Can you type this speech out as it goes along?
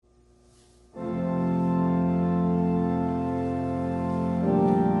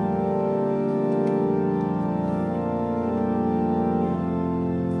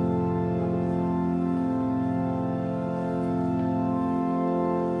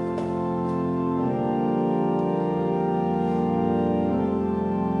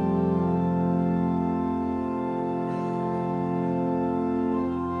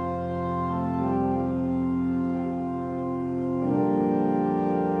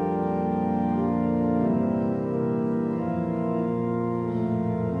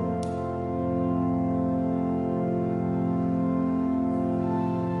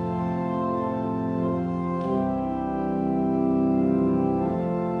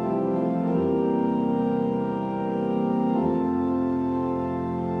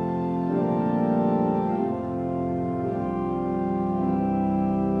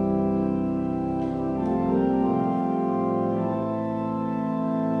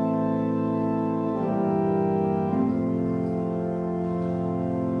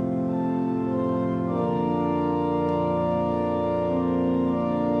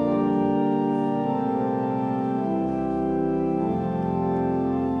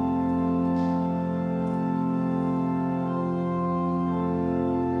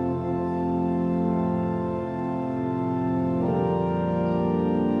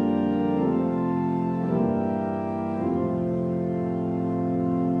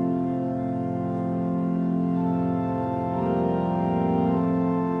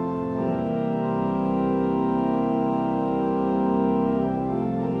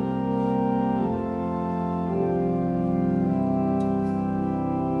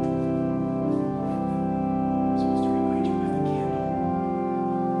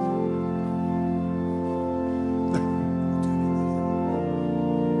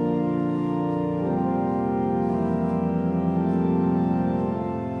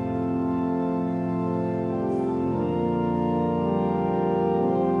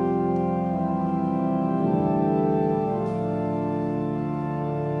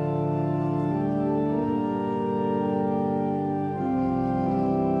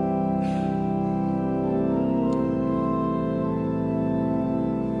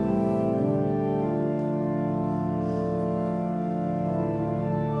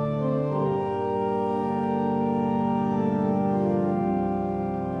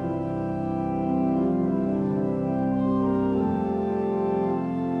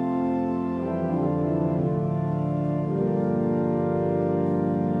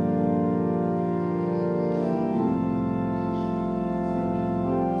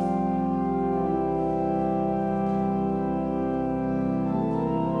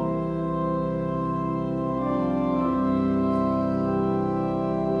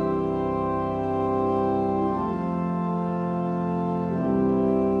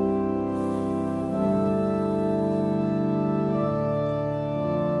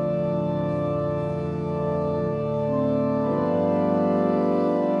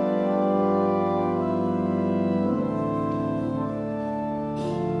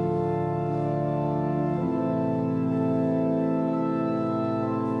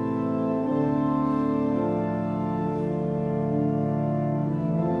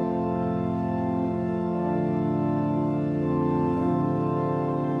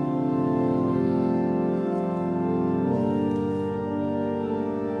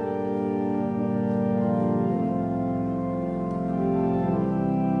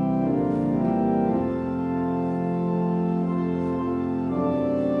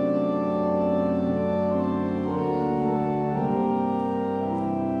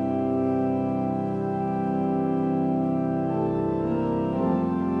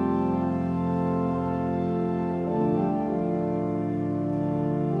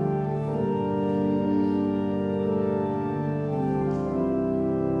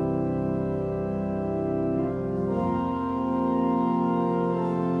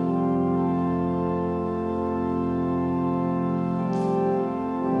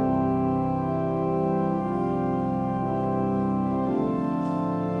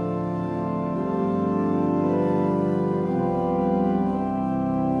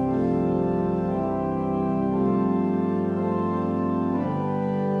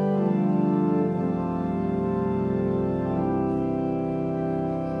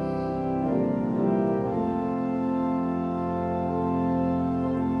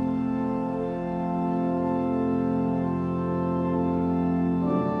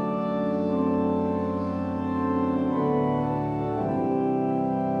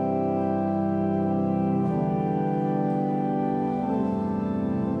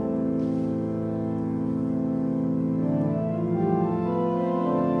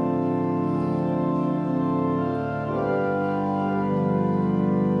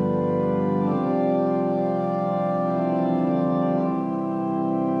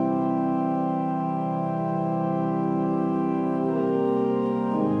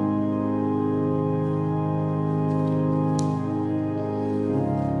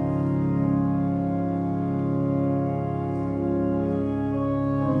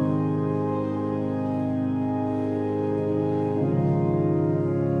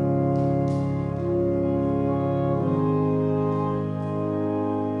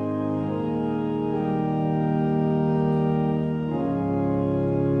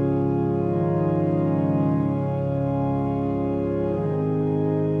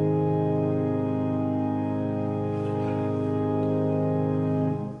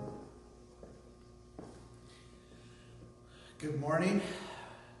morning.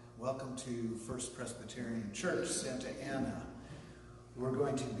 Welcome to First Presbyterian Church, Santa Ana. We're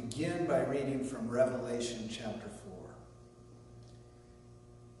going to begin by reading from Revelation chapter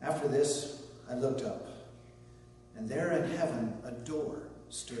 4. After this, I looked up, and there in heaven a door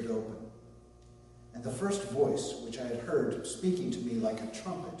stood open. And the first voice which I had heard speaking to me like a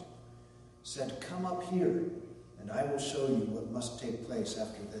trumpet said, "Come up here, and I will show you what must take place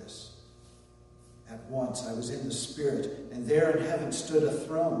after this." At once I was in the Spirit, and there in heaven stood a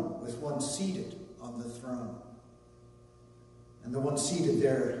throne with one seated on the throne. And the one seated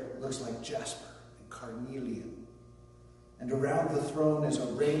there looks like jasper and carnelian. And around the throne is a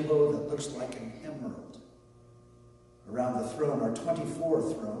rainbow that looks like an emerald. Around the throne are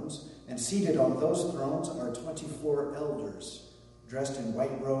 24 thrones, and seated on those thrones are 24 elders, dressed in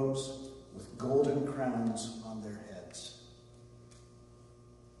white robes with golden crowns on their heads.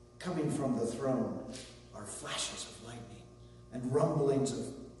 Coming from the throne are flashes of lightning and rumblings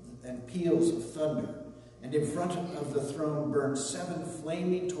and peals of thunder. And in front of the throne burn 7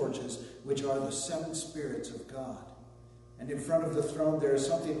 flaming torches, which are the 7 spirits of God. And in front of the throne there is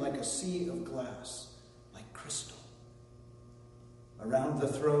something like a sea of glass, like crystal. Around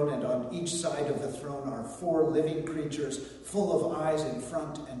the throne and on each side of the throne are 4 living creatures, full of eyes in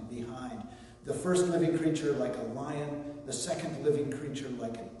front and behind. The first living creature like a lion, the second living creature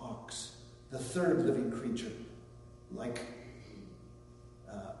like an ox, the third living creature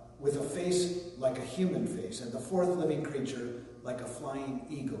with a face like a human face, and the fourth living creature like a flying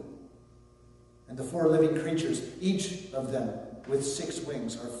eagle. And the 4 living creatures, each of them with 6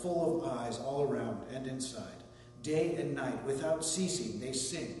 wings, are full of eyes all around and inside. Day and night, without ceasing, they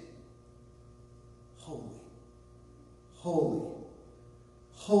sing, "Holy, holy,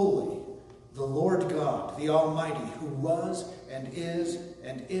 holy, the Lord God, the Almighty, who was and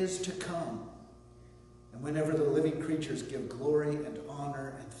is to come." And whenever the living creatures give glory and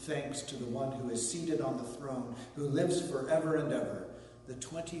honor and thanks to the one who is seated on the throne, who lives forever and ever, the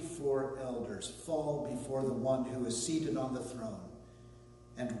 24 elders fall before the one who is seated on the throne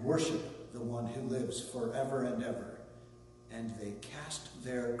and worship the one who lives forever and ever. And they cast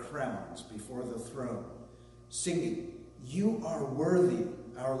their crowns before the throne, singing, "You are worthy,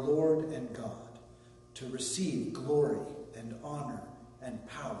 our Lord and God, to receive glory and honor and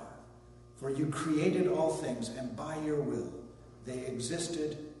power. For you created all things, and by your will they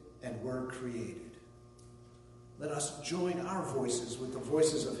existed and were created." Let us join our voices with the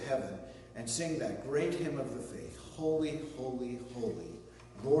voices of heaven and sing that great hymn of the faith, "Holy, holy, holy,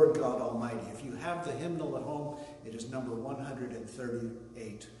 Lord God Almighty." If you have the hymnal at home, it is number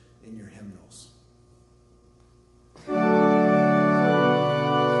 138 in your hymnals.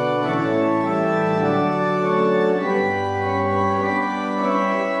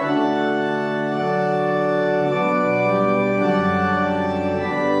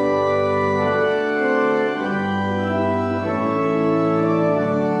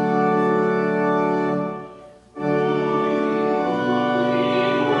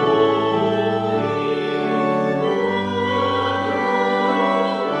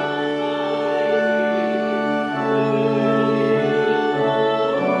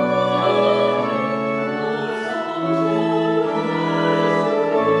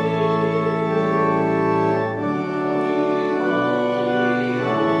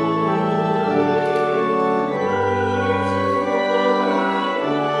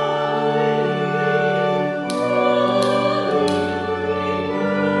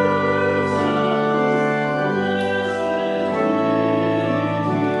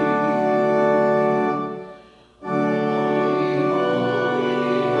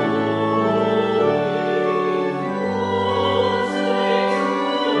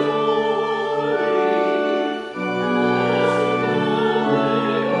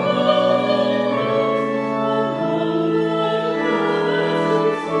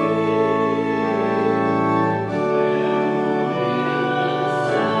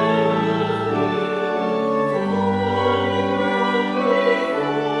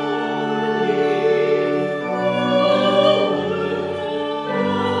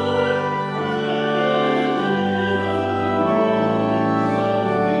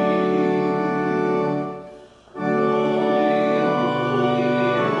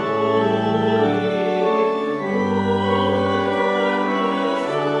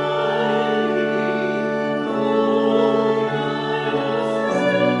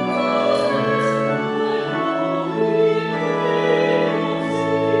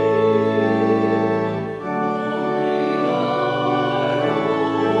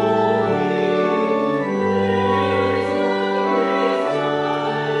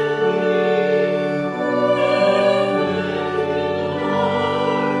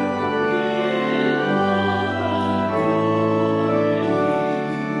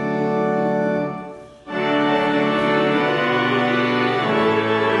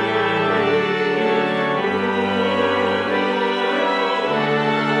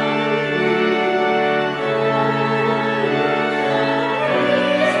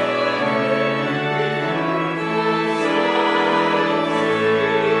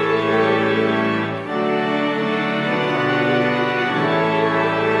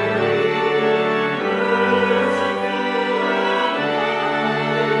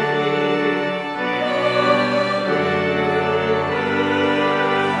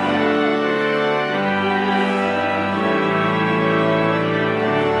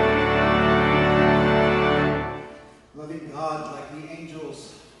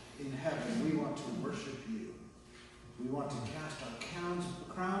 want to worship you. We want to cast our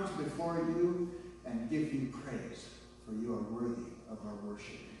crowns before you and give you praise, for you are worthy of our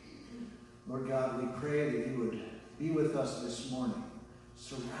worship. Lord God, we pray that you would be with us this morning.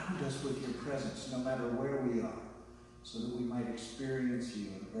 Surround us with your presence, no matter where we are, so that we might experience you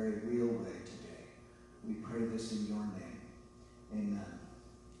in a very real way today. We pray this in your name. Amen.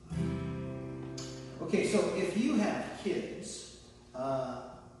 Okay, so if you have kids,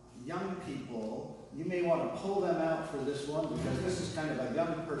 young people, you may want to pull them out for this one, because this is kind of a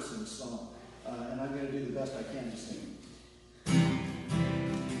young person's song, and I'm going to do the best I can to sing.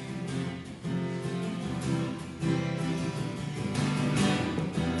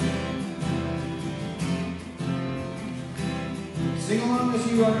 Sing along as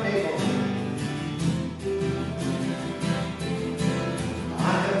you are able. I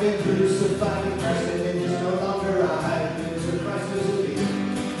have been crucified with Christ, and it is no longer I, it is the Christ who lives in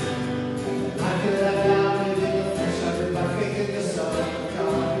me. I can let down and in the flesh, I put my faith in the Son of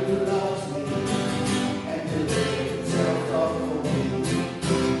God who loves me and who gave himself up for me.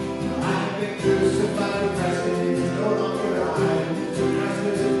 I have been crucified with Christ, and it is no longer I, it is the Christ who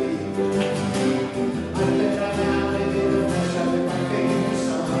lives in me. I can let down and in the flesh, I put my faith in the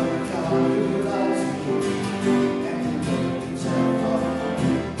Son of God who loves me and who gave himself up for me.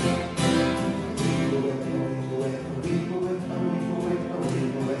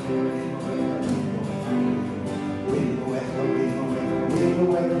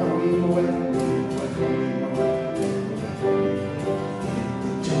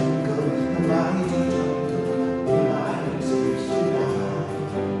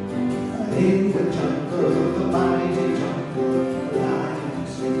 In the jungle, the mighty jungle, the lion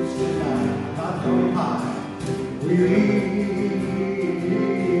sleeps tonight. Not going high,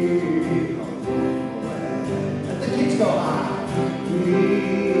 let the kids go high.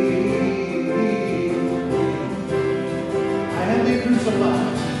 I have been crucified.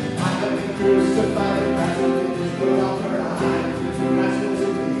 I have been crucified. Christ is no longer I. Christ is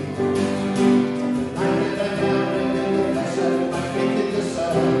in me. I have been down and in the flesh. I put my faith in the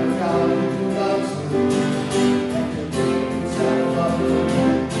Son of God who loves me and who gave himself up for me.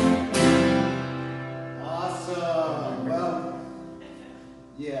 Awesome. Well,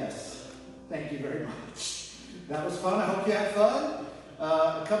 yes. Thank you very much. That was fun. I hope you had fun.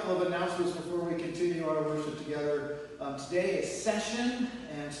 A couple of announcements before we continue our worship together. Today is session,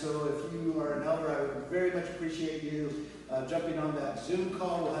 and so if you are an elder, I would very much appreciate you jumping on that Zoom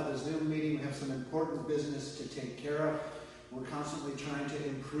call. We'll have a Zoom meeting. We have some important business to take care of. We're constantly trying to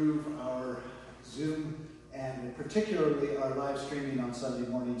improve our Zoom and particularly our live streaming on Sunday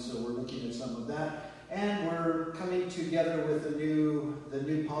morning, so we're looking at some of that. And we're coming together with the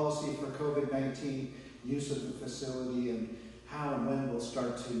new policy for COVID-19 use of the facility and how and when we'll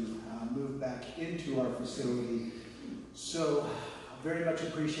start to move back into our facility. So I very much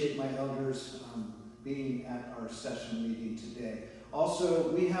appreciate my elders being at our session meeting today. Also,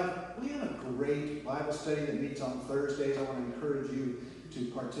 we have a great Bible study that meets on Thursdays. I want to encourage you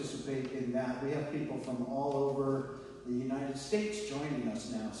to participate in that. We have people from all over the United States joining us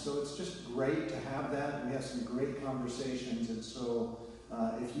now. So it's just great to have that. We have some great conversations. And so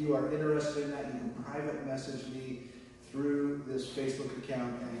if you are interested in that, you can private message me through this Facebook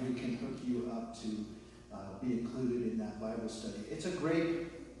account, and we can hook you up to be included in that Bible study. It's a great,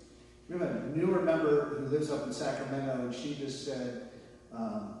 we have a newer member who lives up in Sacramento, and she just said,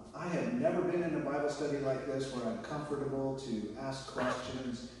 I have never been in a Bible study like this where I'm comfortable to ask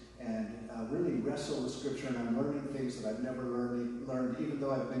questions and really wrestle with Scripture, and I'm learning things that I've never learned, even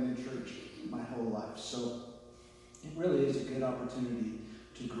though I've been in church my whole life. So it really is a good opportunity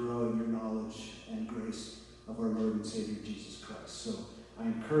to grow in your knowledge and grace of our Lord and Savior Jesus Christ. So I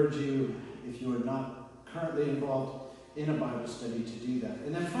encourage you, if you are not currently involved in a Bible study, to do that.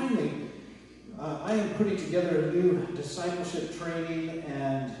 And then finally, I am putting together a new discipleship training,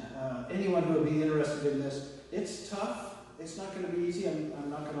 and anyone who would be interested in this, it's tough. It's not going to be easy. I'm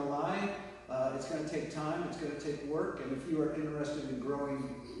not going to lie. It's going to take time. It's going to take work. And if you are interested in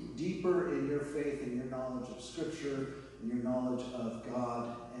growing deeper in your faith and your knowledge of Scripture, and your knowledge of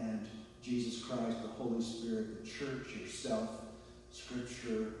God and Jesus Christ, the Holy Spirit, the church, yourself,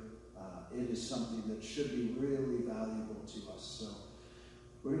 Scripture, it is something that should be really valuable to us. So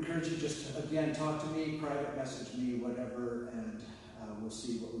we encourage you just to, again, talk to me, private message me, whatever, and we'll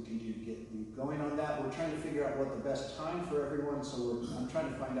see what we can do to get you going on that. We're trying to figure out what the best time for everyone, so I'm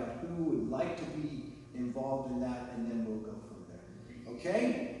trying to find out who would like to be involved in that, and then we'll go from there.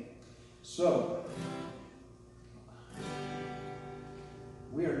 Okay? So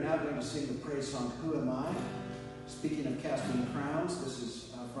we are now going to sing the praise song, Who Am I? Speaking of casting crowns, this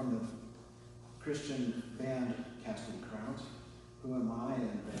is from the Christian band Casting Crowns. Who Am I?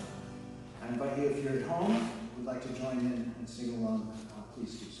 And I invite you, if you're at home, would like to join in and sing along,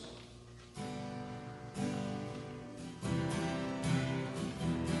 please do so.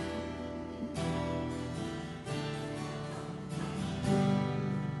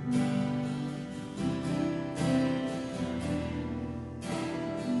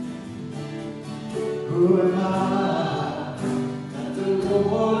 Who am I that the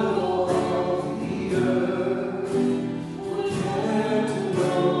Lord of all the earth would care to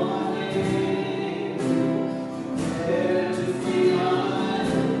know my name, care to feel my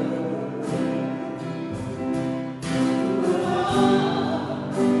hurt? Who am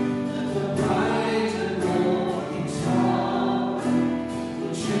I that the bright and morning star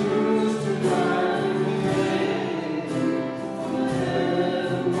would choose to guide the way from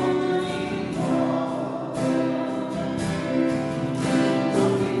heaven wandering far?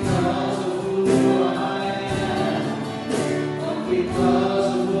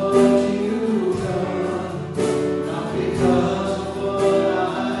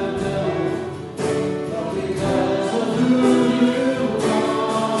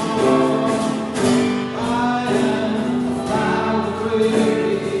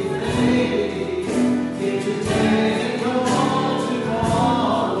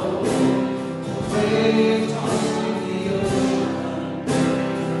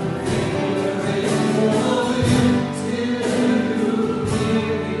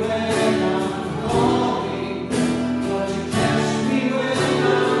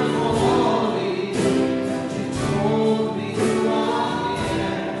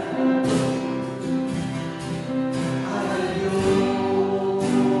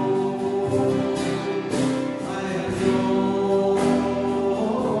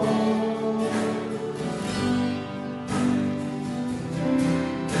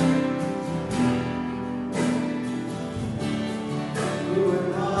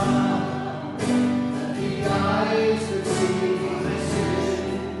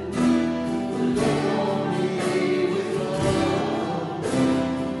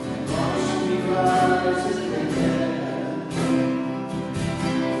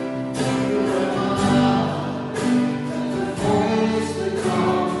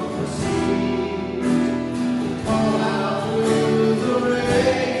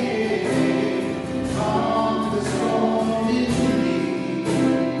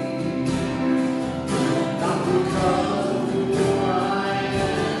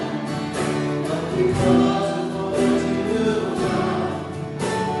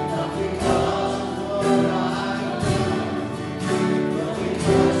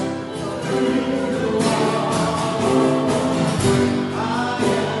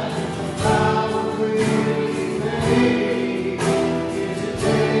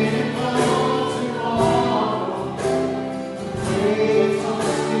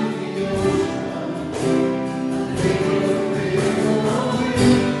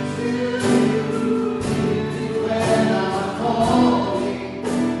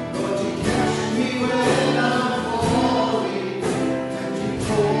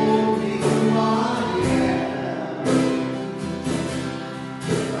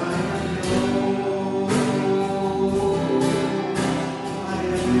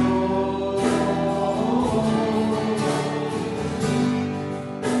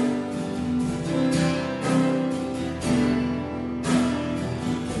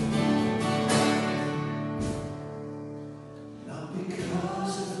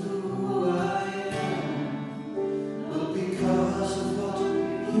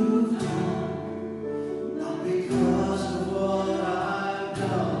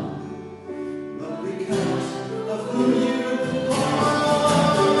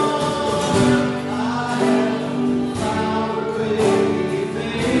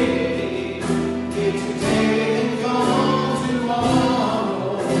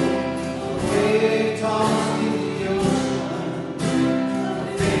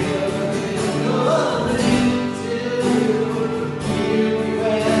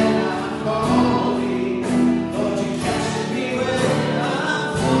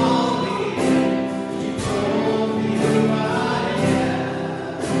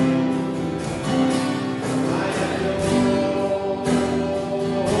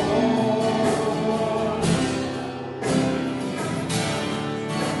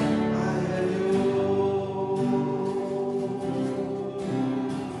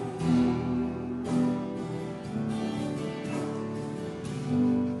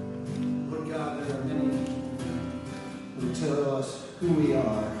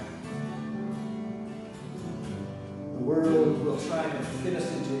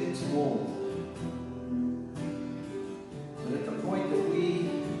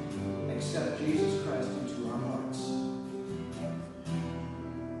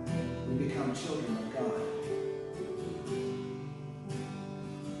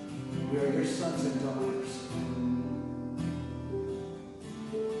 We are your sons and daughters.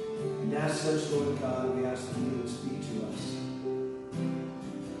 And as such, Lord God, we ask that you would speak to us.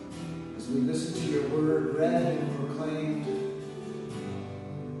 As we listen to your word read and proclaimed,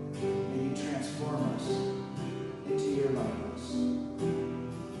 may you transform us into your likeness.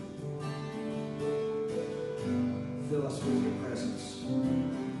 Fill us with your presence.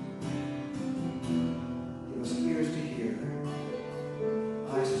 Give us ears to hear,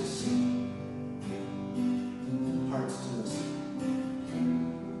 eyes to see, hearts to listen.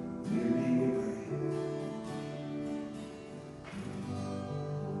 In your name we pray.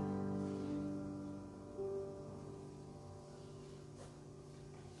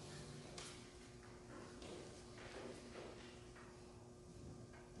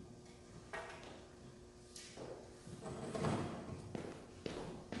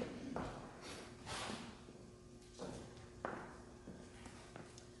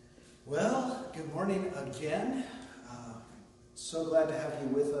 Well, good morning again. So glad to have you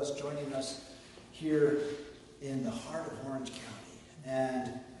with us, joining us here in the heart of Orange County. And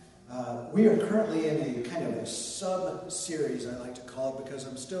we are currently in a kind of a sub-series, I like to call it, because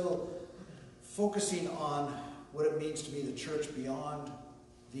I'm still focusing on what it means to be the church beyond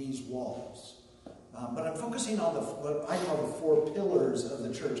these walls. But I'm focusing on what I call the four pillars of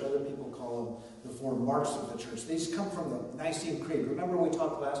the church. Other people call them the four marks of the church. These come from the Nicene Creed. Remember we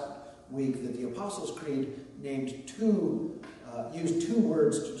talked last week that the Apostles' Creed used two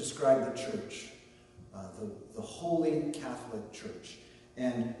words to describe the church, the Holy Catholic Church.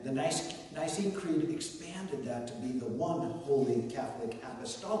 And the Nicene Creed expanded that to be the one Holy Catholic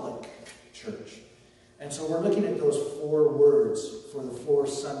Apostolic Church. And so we're looking at those four words for the 4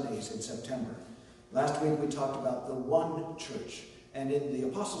 Sundays in September. Last week we talked about the one church. And in the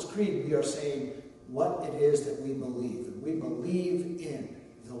Apostles' Creed we are saying what it is that we believe. And we believe in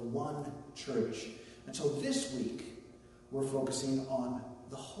the one church. And so this week, we're focusing on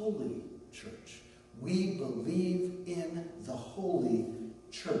the Holy Church. We believe in the Holy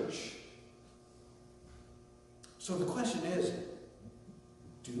Church. So the question is,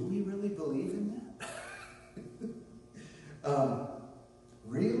 do we really believe in that?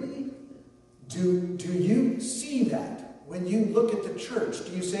 Really? Do you see that? When you look at the church,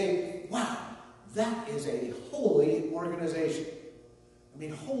 do you say, wow, that is a holy organization? I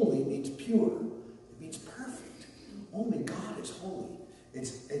mean, holy means pure. It means perfect. Only God is holy.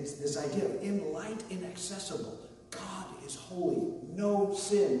 It's this idea of in light, inaccessible. God is holy. No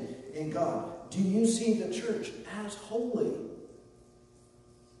sin in God. Do you see the church as holy?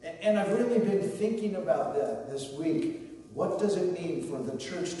 And I've really been thinking about that this week. What does it mean for the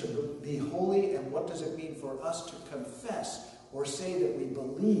church to be holy, and what does it mean for us to confess or say that we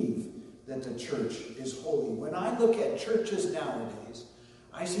believe that the church is holy? When I look at churches nowadays,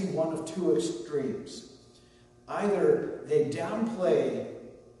 I see one of two extremes. Either they downplay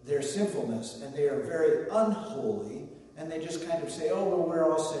their sinfulness and they are very unholy, and they just kind of say, oh, well, we're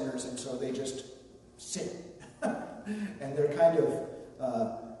all sinners, and so they just sin. And they're kind of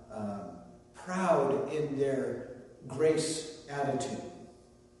proud in their grace attitude.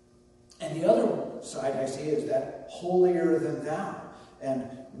 And the other side I see is that holier than thou. And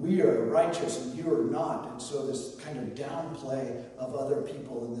we are righteous and you are not. And so this kind of downplay of other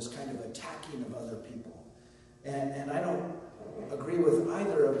people and this kind of attacking of other people. And I don't agree with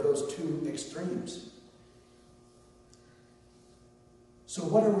either of those two extremes. So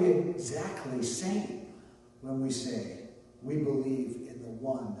what are we exactly saying when we say we believe in the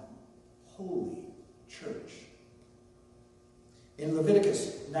one holy church? In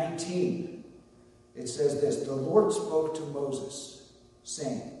Leviticus 19, it says this, the Lord spoke to Moses,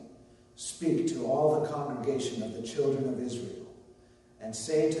 saying, speak to all the congregation of the children of Israel, and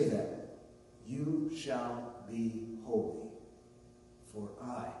say to them, you shall be holy, for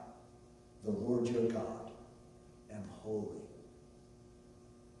I, the Lord your God, am holy.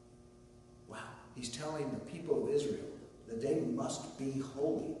 Wow, he's telling the people of Israel that they must be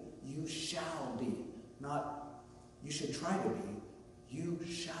holy. You shall be, not you should try to be, you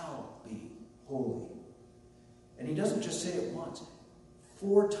shall be holy. And he doesn't just say it once.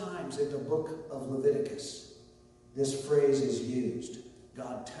 4 times in the book of Leviticus, this phrase is used.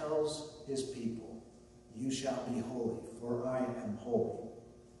 God tells his people, you shall be holy, for I am holy.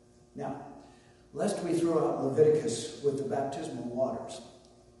 Now, lest we throw out Leviticus with the baptismal waters.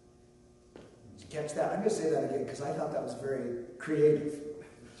 Did you catch that? I'm going to say that again because I thought that was very creative.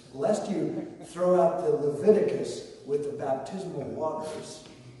 Lest you throw out the Leviticus with the baptismal waters,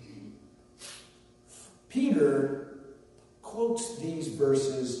 Peter quotes these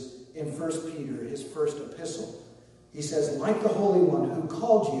verses in 1 Peter, his first epistle. He says, like the Holy One who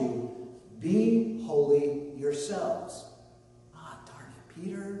called you Be holy yourselves. Ah, darn it,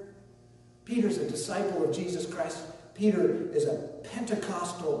 Peter. Peter's a disciple of Jesus Christ. Peter is a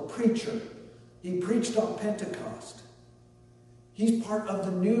Pentecostal preacher. He preached on Pentecost. He's part of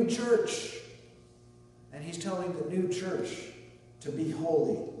the new church. And he's telling the new church to be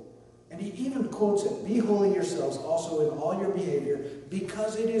holy. And he even quotes it, be holy yourselves also in all your behavior,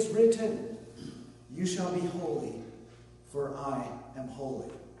 because it is written, you shall be holy, for I am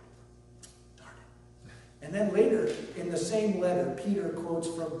holy. Darn it. And then later, in the same letter, Peter quotes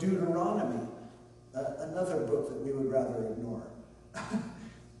from Deuteronomy, another book that we would rather ignore.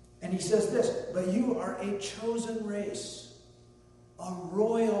 And he says this, but you are a chosen race, a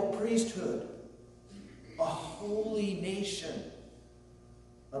royal priesthood, a holy nation,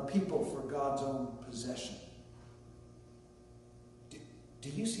 a people for God's own possession. Do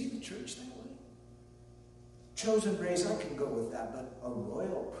you see the church that way? Chosen race, I can go with that, but a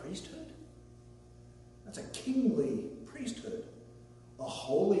royal priesthood? That's a kingly priesthood. A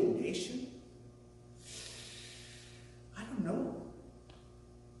holy nation? I don't know.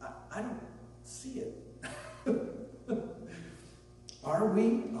 I don't see it. Are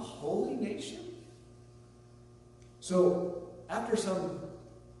we a holy nation? So, after some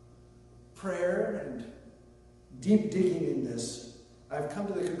prayer and deep digging in this, I've come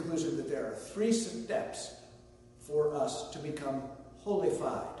to the conclusion that there are 3 steps for us to become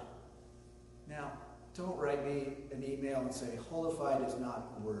holified. Now, don't write me an email and say, holified is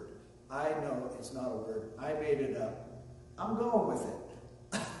not a word. I know it's not a word. I made it up. I'm going with it.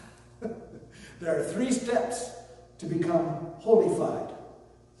 There are 3 steps to become holified.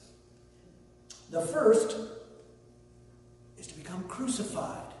 The first is to become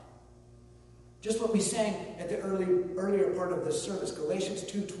crucified. Just what we sang at the earlier part of this service, Galatians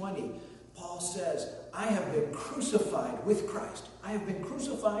 2:20, Paul says, I have been crucified with Christ. I have been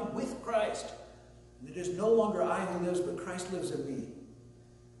crucified with Christ. And it is no longer I who lives, but Christ lives in me.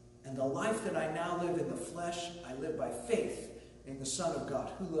 And the life that I now live in the flesh, I live by faith in the Son of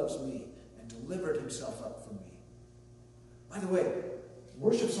God, who loves me and delivered himself up for me. By the way,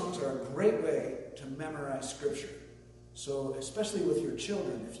 worship songs are a great way to memorize Scripture. So, especially with your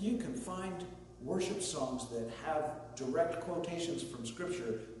children, if you can find worship songs that have direct quotations from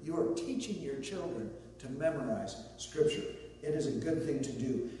Scripture, you are teaching your children to memorize Scripture. It is a good thing to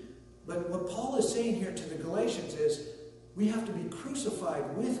do. But what Paul is saying here to the Galatians is, we have to be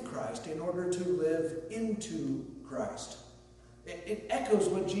crucified with Christ in order to live into Christ. It echoes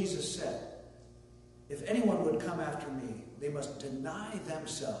what Jesus said. If anyone would come after me, they must deny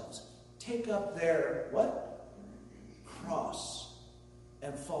themselves, take up their, what? Cross,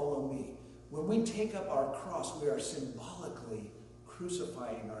 and follow me. When we take up our cross, we are symbolically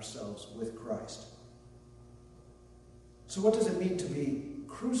crucifying ourselves with Christ. So what does it mean to be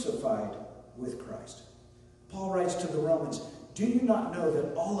crucified with Christ? Paul writes to the Romans, do you not know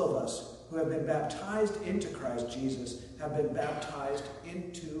that all of us who have been baptized into Christ Jesus have been baptized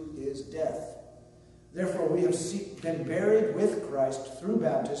into his death? Therefore we have been buried with Christ through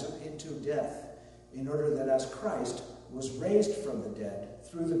baptism into death, in order that as Christ was raised from the dead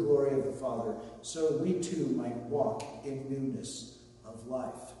through the glory of the Father, so we too might walk in newness of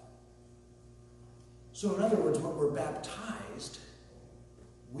life. So in other words, when we're baptized,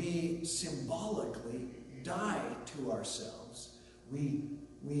 we symbolically die to ourselves. We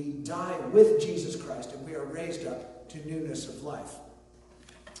die with Jesus Christ, and we are raised up to newness of life.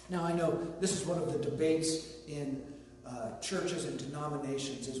 Now, I know this is one of the debates in churches and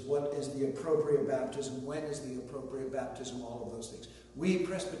denominations, is what is the appropriate baptism, when is the appropriate baptism, all of those things. We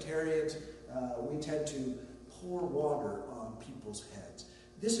Presbyterians, we tend to pour water on people's heads.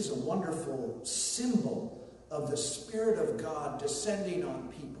 This is a wonderful symbol of the Spirit of God descending on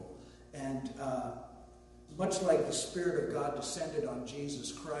people. And much like the Spirit of God descended on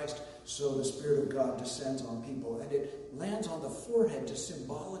Jesus Christ, so the Spirit of God descends on people. And it lands on the forehead to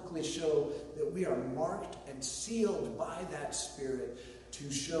symbolically show that we are marked and sealed by that Spirit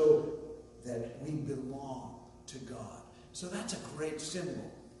to show that we belong to God. So that's a great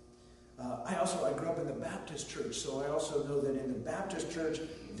symbol. I grew up in the Baptist church, so I also know that in the Baptist church,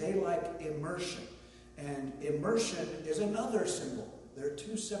 they like immersion. And immersion is another symbol. There are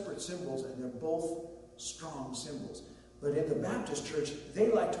 2 separate symbols, and they're both strong symbols. But in the Baptist church, they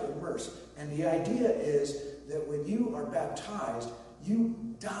like to immerse. And the idea is that when you are baptized, you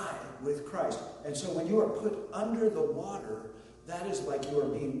die with Christ. And so when you are put under the water, that is like you are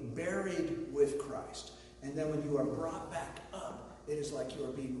being buried with Christ. And then when you are brought back up, it is like you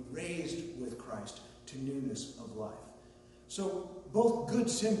are being raised with Christ to newness of life. So both good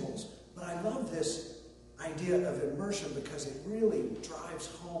symbols, but I love this idea of immersion because it really drives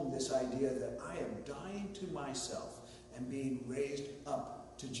home this idea that I am dying to myself and being raised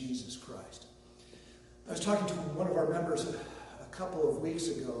up to Jesus Christ. I was talking to one of our members a couple of weeks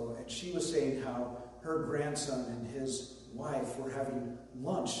ago, and she was saying how her grandson and his wife were having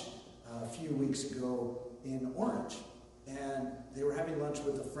lunch a few weeks ago in Orange. And they were having lunch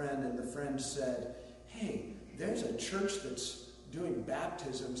with a friend, and the friend said, "Hey, there's a church that's doing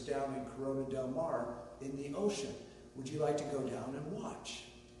baptisms down in Corona del Mar in the ocean. Would you like to go down and watch?"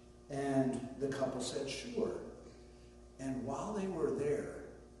 And the couple said, "Sure." And while they were there,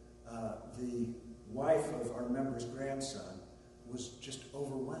 the wife of our member's grandson was just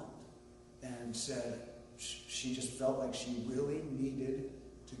overwhelmed and said she just felt like she really needed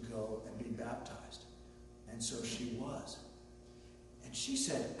to go and be baptized. And so she was. And she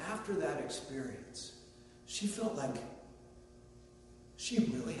said after that experience, she felt like she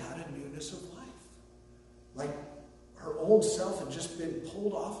really had a newness of life. Like her old self had just been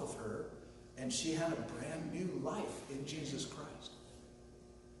pulled off of her, and she had a brand new life in Jesus Christ.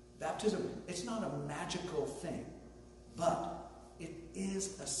 Baptism, it's not a magical thing, but it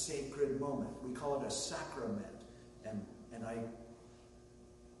is a sacred moment. We call it a sacrament, and I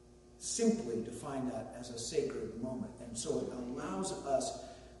simply define that as a sacred moment. And so it allows us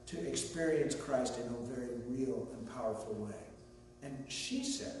to experience Christ in a very real and powerful way. And she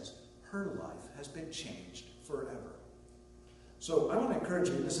says her life has been changed forever. So I want to encourage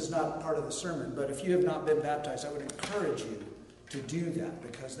you, this is not part of the sermon, but if you have not been baptized, I would encourage you to do that,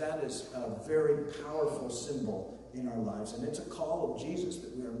 because that is a very powerful symbol in our lives. And it's a call of Jesus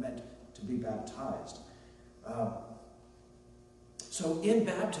that we are meant to be baptized. So in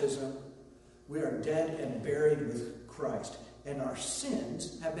baptism, we are dead and buried with Christ, and our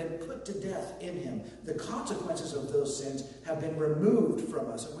sins have been put to death in him. The consequences of those sins have been removed from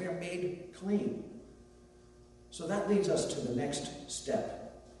us, and we are made clean. So that leads us to the next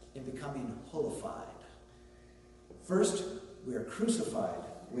step in becoming holified. First, we are crucified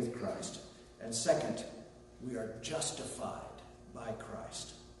with Christ, and second, we are justified by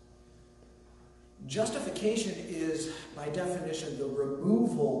Christ. Justification is, by definition, the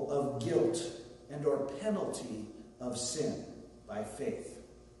removal of guilt and or penalty of sin by faith.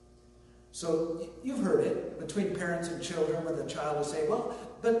 So you've heard it between parents and children when the child will say, "Well,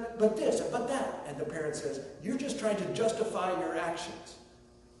 but this, but that." And the parent says, "You're just trying to justify your actions."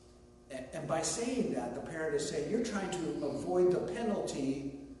 And by saying that, the parent is saying, you're trying to avoid the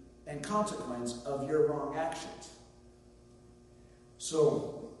penalty and consequence of your wrong actions.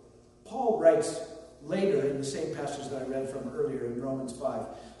 So Paul writes later in the same passage that I read from earlier in Romans 5,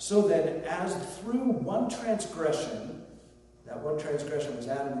 "So then, as through one transgression," that one transgression was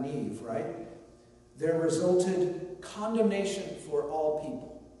Adam and Eve, right? "There resulted condemnation for all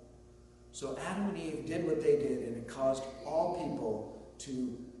people." So Adam and Eve did what they did, and it caused all people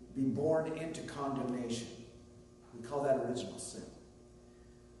to be born into condemnation. We call that original sin.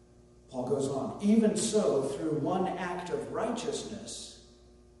 Paul goes on, "Even so, through one act of righteousness,"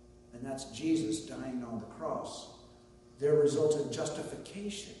 and that's Jesus dying on the cross, "there resulted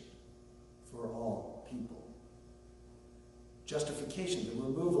justification for all people." Justification, the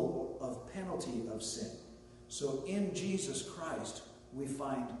removal of penalty of sin. So in Jesus Christ, we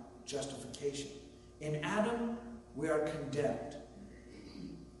find justification. In Adam, we are condemned.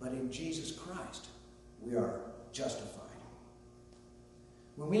 But in Jesus Christ, we are justified.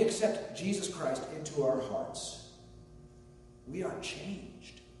 When we accept Jesus Christ into our hearts, we are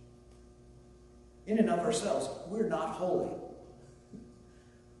changed. In and of ourselves, we're not holy.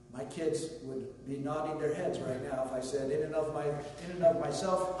 My kids would be nodding their heads right now if I said, in and of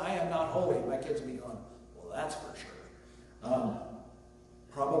myself, I am not holy. My kids would be going, "Well, that's for sure."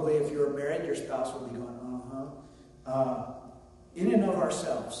 Probably if you're married, your spouse would be going, in and of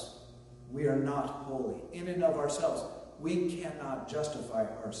ourselves, we are not holy. In and of ourselves, we cannot justify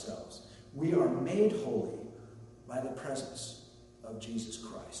ourselves. We are made holy by the presence of Jesus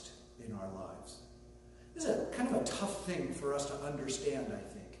Christ in our lives. This is a kind of a tough thing for us to understand,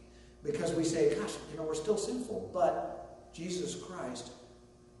 I think, because we say, gosh, we're still sinful, but Jesus Christ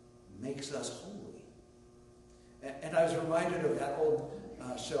makes us holy. And I was reminded of that old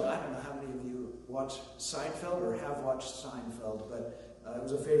show. I don't know how many of you watch Seinfeld or have watched Seinfeld, but it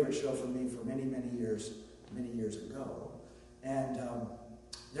was a favorite show for me for many years ago. And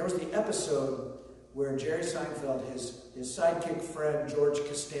there was the episode where Jerry Seinfeld, his sidekick friend George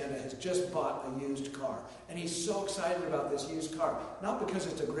Costanza, has just bought a used car. And he's so excited about this used car. Not because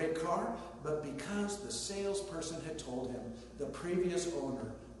it's a great car, but because the salesperson had told him the previous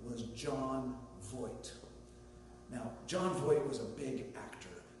owner was Jon Voight. Now, Jon Voight was a big actor.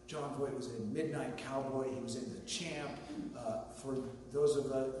 John Voight was in Midnight Cowboy. He was in The Champ. For those of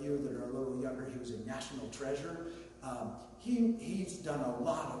you that are a little younger, he was in National Treasure. He's done a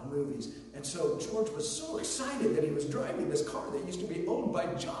lot of movies. And so George was so excited that he was driving this car that used to be owned by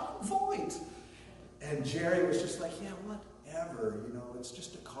John Voight. And Jerry was just like, yeah, whatever, it's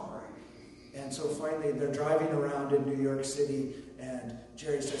just a car. And so finally they're driving around in New York City, and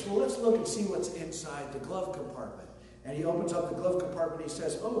Jerry says, well, let's look and see what's inside the glove compartment. And he opens up the glove compartment, and he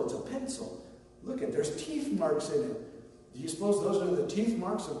says, oh, it's a pencil. Look, there's teeth marks in it. Do you suppose those are the teeth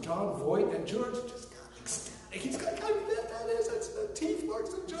marks of John Voight? And George just got ecstatic. He's like, I bet that's the teeth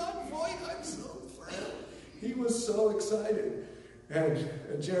marks of John Voight. I'm so thrilled. He was so excited. And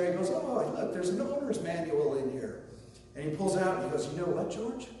Jerry goes, oh, look, there's an owner's manual in here. And he pulls it out and he goes, you know what,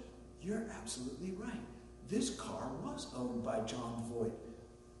 George? You're absolutely right. This car was owned by John Voight.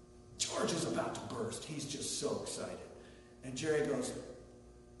 George is about to burst. He's just so excited. And Jerry goes,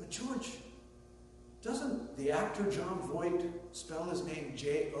 but George, doesn't the actor John Voight spell his name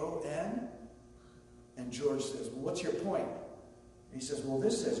Jon? And George says, well, what's your point? And he says, well,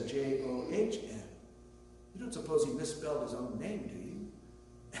 this says John. You don't suppose he misspelled his own name, do you?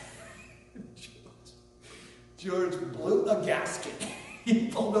 George blew a gasket. He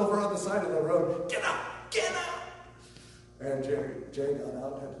pulled over on the side of the road. Get out! Get out! And Jerry got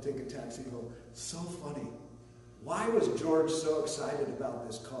out and had to take a taxi home. So funny. Why was George so excited about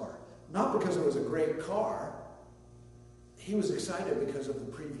this car? Not because it was a great car. He was excited because of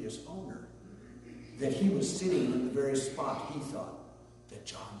the previous owner. That he was sitting in the very spot he thought that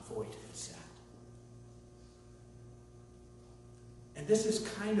John Voight had sat. And this is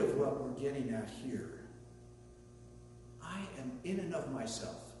kind of what we're getting at here. I am in and of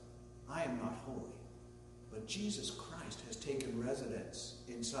myself. I am not holy. But Jesus Christ has taken residence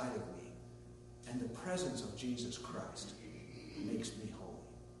inside of me. And the presence of Jesus Christ makes me holy.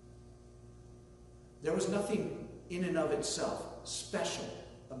 There was nothing in and of itself special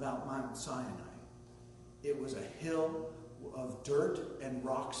about Mount Sinai. It was a hill of dirt and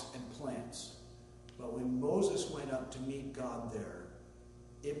rocks and plants. But when Moses went up to meet God there,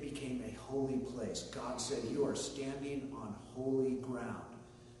 it became a holy place. God said, you are standing on holy ground.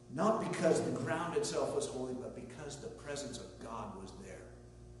 Not because the ground itself was holy, but because the presence of God was there.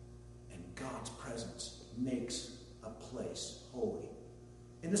 And God's presence makes a place holy.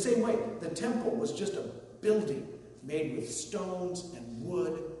 In the same way, the temple was just a building made with stones and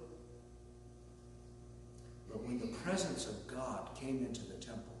wood. But when the presence of God came into the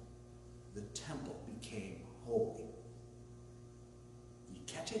temple became holy.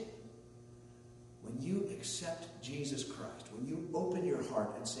 Catch it? When you accept Jesus Christ, when you open your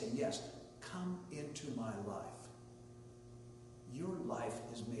heart and say, yes, come into my life, your life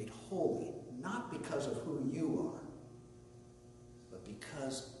is made holy, not because of who you are, but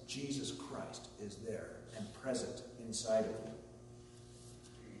because Jesus Christ is there and present inside of you.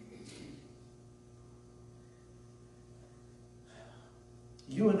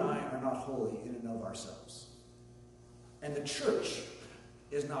 You and I are not holy in and of ourselves. And the church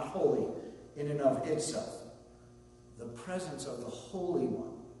is not holy in and of itself. The presence of the Holy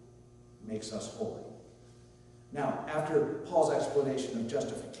One makes us holy. Now, after Paul's explanation of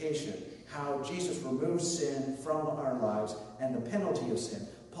justification, how Jesus removes sin from our lives and the penalty of sin,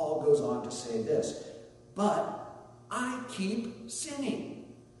 Paul goes on to say this, but I keep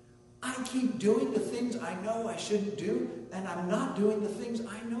sinning. I keep doing the things I know I shouldn't do, and I'm not doing the things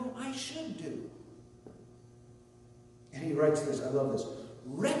I know I should do. And he writes this, I love this,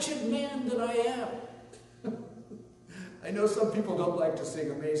 wretched man that I am. I know some people don't like to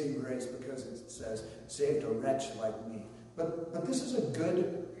sing Amazing Grace because it says, saved a wretch like me. But this is a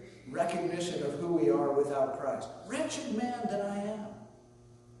good recognition of who we are without Christ. Wretched man that I am.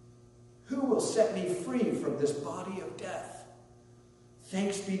 Who will set me free from this body of death?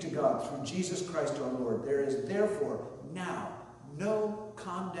 Thanks be to God through Jesus Christ our Lord. There is therefore now no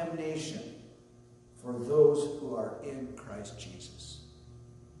condemnation for those who are in Christ Jesus.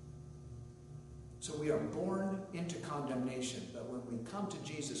 So we are born into condemnation, but when we come to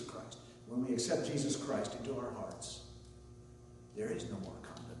Jesus Christ, when we accept Jesus Christ into our hearts, there is no more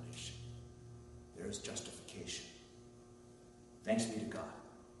condemnation. There is justification. Thanks be to God.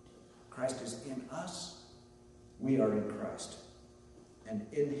 Christ is in us. We are in Christ. And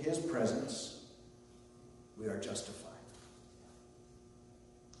in his presence, we are justified.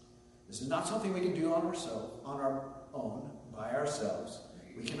 This is not something we can do on our own, by ourselves.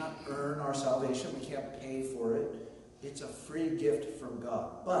 We cannot earn our salvation. We can't pay for it. It's a free gift from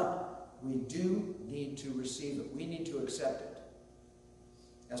God. But we do need to receive it. We need to accept it.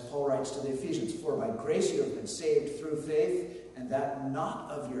 As Paul writes to the Ephesians, for by grace you have been saved through faith, and that not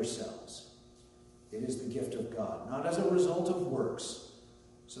of yourselves. It is the gift of God, not as a result of works,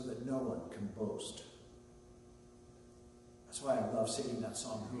 so that no one can boast. That's why I love singing that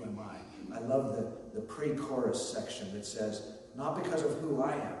song, Who Am I? I love the pre-chorus section that says, not because of who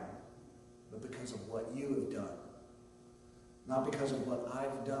I am, but because of what you have done. Not because of what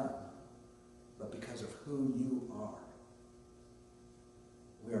I've done, but because of who you are.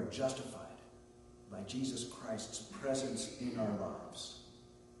 We are justified by Jesus Christ's presence in our lives.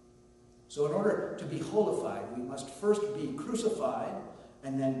 So in order to be holified, we must first be crucified,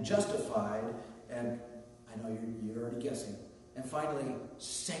 and then justified, and I know you're already guessing, and finally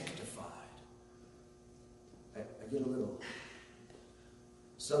sanctified. I get a little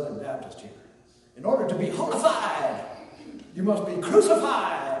Southern Baptist here. In order to be holified, you must be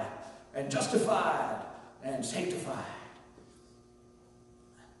crucified, and justified, and sanctified.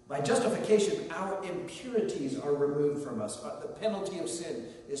 By justification, our impurities are removed from us. The penalty of sin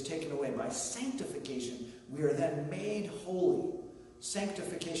is taken away. By sanctification, we are then made holy.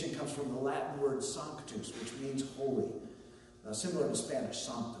 Sanctification comes from the Latin word sanctus, which means holy. Similar to Spanish,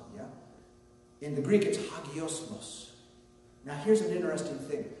 sanctum, yeah? In the Greek, it's hagiosmos. Now, here's an interesting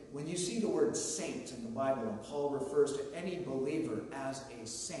thing. When you see the word saint in the Bible, and Paul refers to any believer as a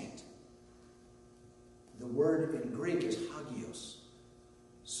saint, the word in Greek is hagios.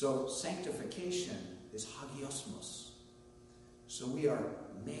 So sanctification is hagiosmos. So we are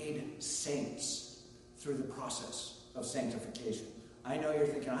made saints through the process of sanctification. I know you're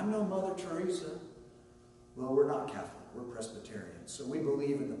thinking, I'm no Mother Teresa. Well, we're not Catholic. We're Presbyterian. So we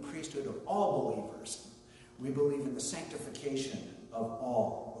believe in the priesthood of all believers. We believe in the sanctification of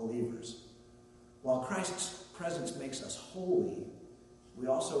all believers. While Christ's presence makes us holy, we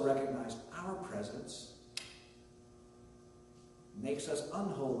also recognize our presence makes us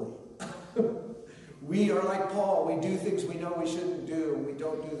unholy. We are like Paul. We do things we know we shouldn't do. We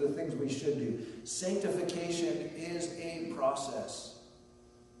don't do the things we should do. Sanctification is a process.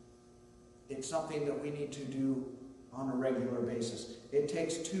 It's something that we need to do on a regular basis. It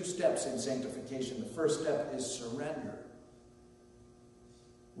takes 2 steps in sanctification. The first step is surrender.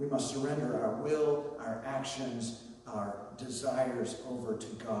 We must surrender our will, our actions, our desires over to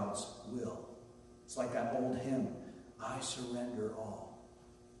God's will. It's like that old hymn, I surrender all.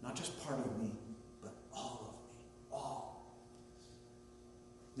 Not just part of me, but all of me. All.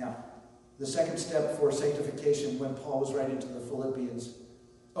 Now, the second step for sanctification, when Paul was writing to the Philippians,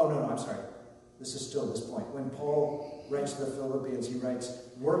 I'm sorry. This is still this point. When Paul writes to the Philippians, he writes,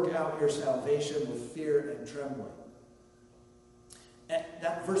 work out your salvation with fear and trembling. And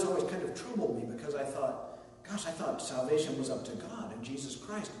that verse always kind of troubled me because I thought salvation was up to God and Jesus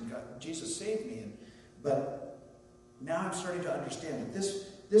Christ, and Jesus saved me. But now I'm starting to understand that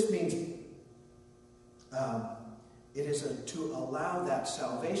this means it is to allow that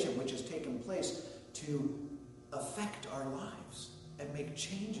salvation which has taken place to affect our lives and make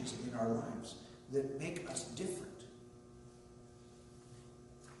changes in our lives that make us different.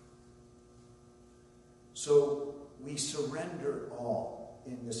 So we surrender all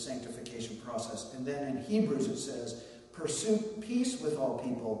in this sanctification process. And then in Hebrews it says, pursue peace with all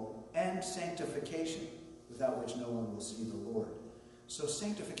people and sanctification, without which no one will see the Lord. So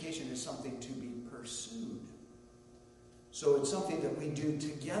sanctification is something to be pursued. So it's something that we do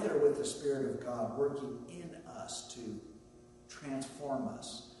together with the Spirit of God working in us to transform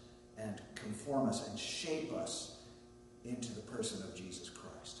us and conform us and shape us into the person of Jesus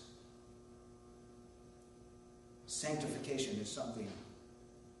Christ. Sanctification is something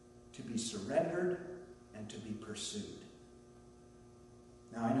to be surrendered and to be pursued.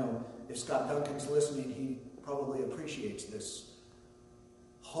 Now I know if Scott Duncan's listening, he probably appreciates this.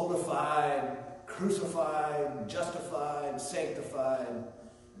 Holified, crucified, justified, sanctified.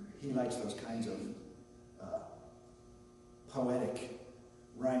 He likes those kinds of poetic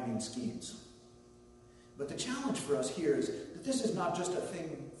rhyming schemes. But the challenge for us here is that this is not just a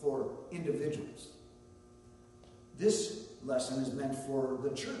thing for individuals. This lesson is meant for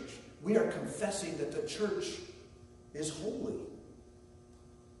the church. We are confessing that the church is holy.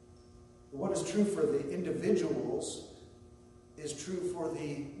 What is true for the individuals is true for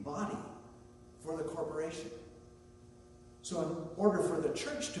the body, for the corporation. So in order for the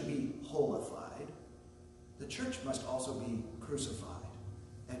church to be holified, the church must also be crucified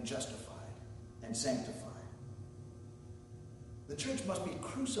and justified and sanctified. The church must be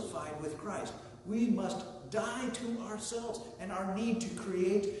crucified with Christ. We must die to ourselves and our need to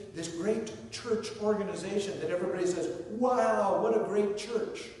create this great church organization that everybody says, wow, what a great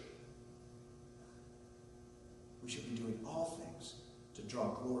church. We should be doing all things to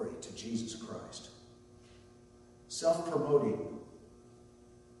draw glory to Jesus Christ. Self-promoting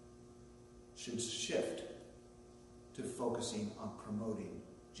to focusing on promoting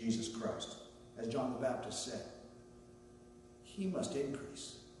Jesus Christ. As John the Baptist said, he must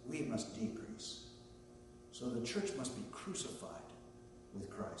increase, we must decrease. So the church must be crucified with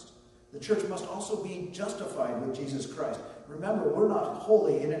Christ. The church must also be justified with Jesus Christ. Remember, we're not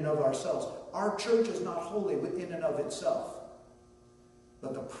holy in and of ourselves. Our church is not holy in and of itself.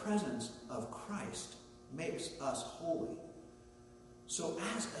 But the presence of Christ makes us holy. So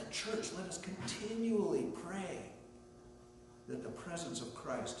as a church, let us continually pray that the presence of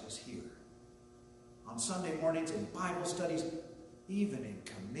Christ is here. On Sunday mornings, in Bible studies, even in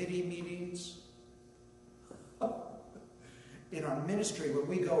committee meetings, in our ministry, when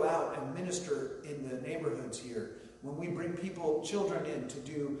we go out and minister in the neighborhoods here, when we bring children in to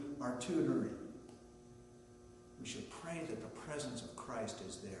do our tutoring, we should pray that the presence of Christ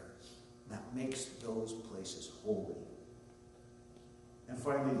is there. That makes those places holy. And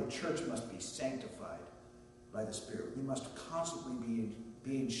finally, the church must be sanctified by the Spirit. We must constantly be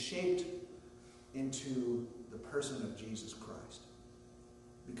being shaped into the person of Jesus Christ,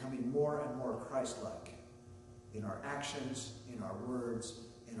 becoming more and more Christ-like in our actions, in our words,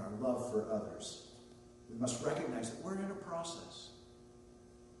 in our love for others. We must recognize that we're in a process.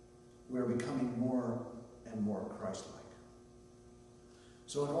 We're becoming more and more Christ-like.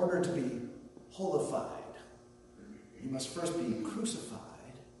 So in order to be holified, you must first be crucified,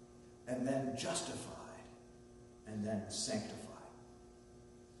 and then justified, and then sanctified.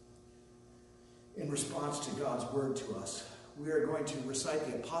 In response to God's word to us, we are going to recite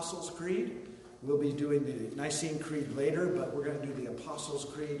the Apostles' Creed. We'll be doing the Nicene Creed later, but we're going to do the Apostles'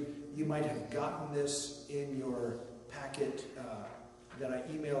 Creed. You might have gotten this in your packet that I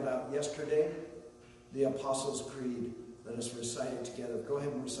emailed out yesterday. The Apostles' Creed. Let us recite it together. Go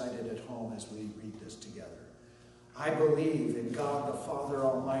ahead and recite it at home as we read this together. I believe in God the Father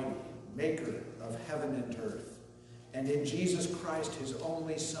Almighty, maker of heaven and earth, and in Jesus Christ, his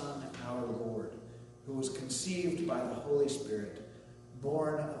only Son, our Lord, who was conceived by the Holy Spirit,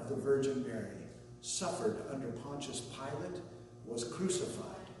 born of the Virgin Mary, suffered under Pontius Pilate, was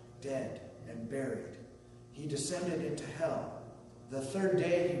crucified, dead, and buried. He descended into hell. The third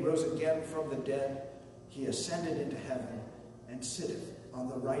day he rose again from the dead. He ascended into heaven and sitteth on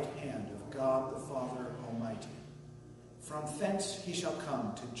the right hand of God the Father Almighty. From thence he shall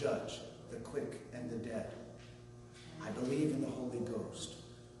come to judge the quick and the dead. I believe in the Holy Ghost,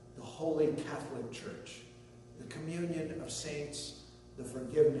 the Holy Catholic Church, the communion of saints, the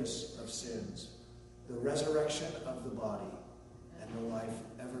forgiveness of sins, the resurrection of the body, and the life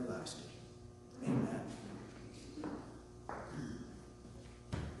everlasting. Amen.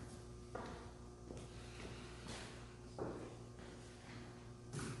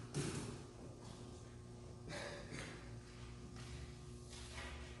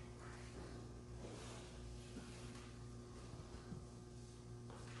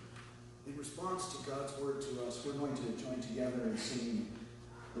 In response to God's word to us, we're going to join together in singing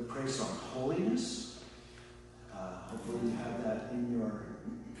the praise song, Holiness. Hopefully you have that in your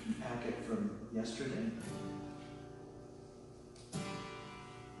packet from yesterday.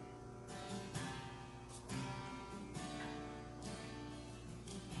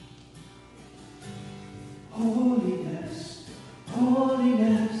 Holiness,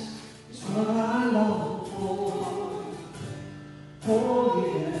 holiness is what I long for.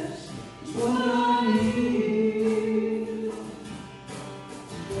 Holiness is what I need.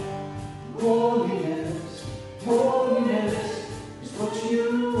 Holiness, holiness is what you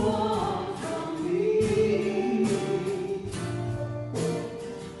want from me.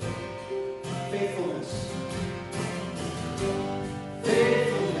 Faithfulness,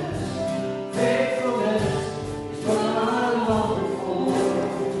 faithfulness, faithfulness is what I long for.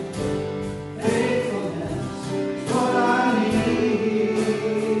 Faithfulness is what I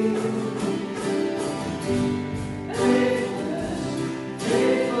need.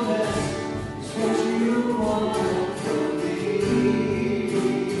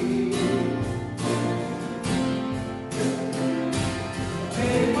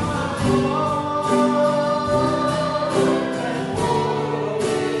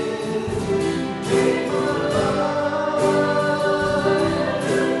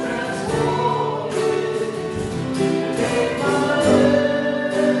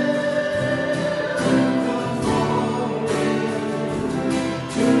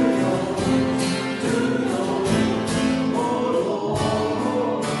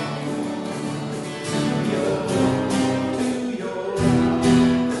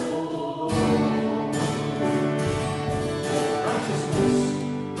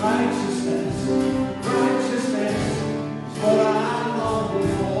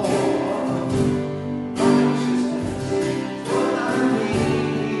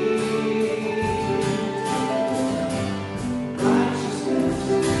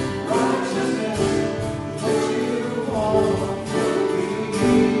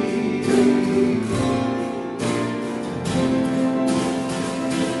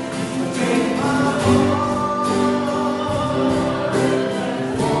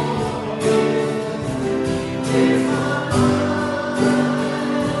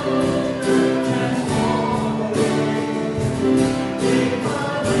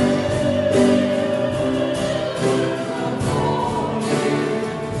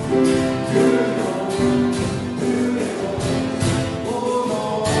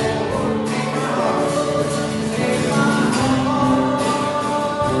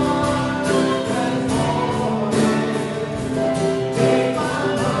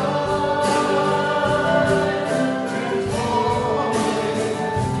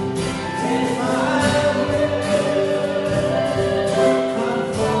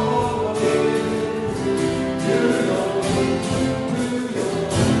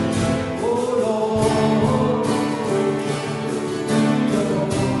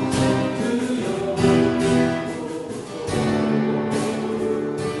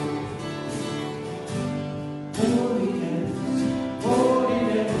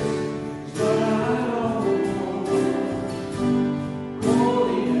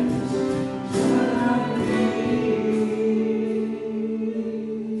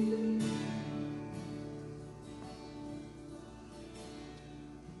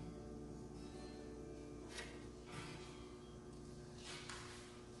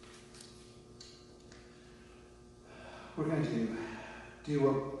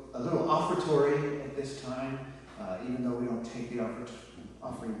 do a little offertory at this time, even though we don't take the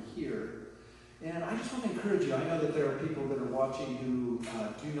offering here. And I just want to encourage you. I know that there are people that are watching who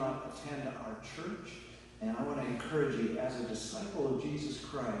do not attend our church. And I want to encourage you, as a disciple of Jesus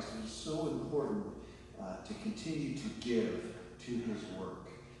Christ, it is so important to continue to give to his work.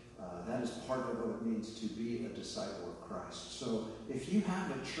 That is part of what it means to be a disciple of Christ. So if you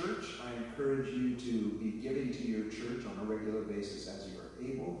have a church, I encourage you to be giving to your church on a regular basis as you are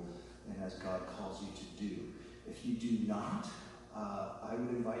able and as God calls you to do. If you do not, I would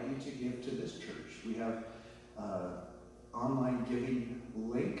invite you to give to this church. We have online giving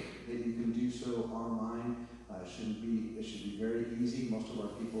link that you can do so online. It should be very easy. Most of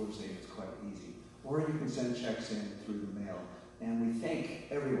our people are saying it's quite easy. Or you can send checks in through the mail. And we thank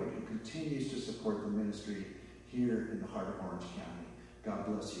everyone who continues to support the ministry here in the heart of Orange County. God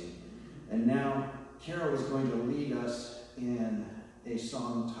bless you. And now, Carol is going to lead us in a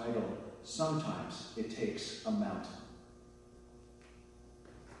song titled, "Sometimes It Takes a Mountain."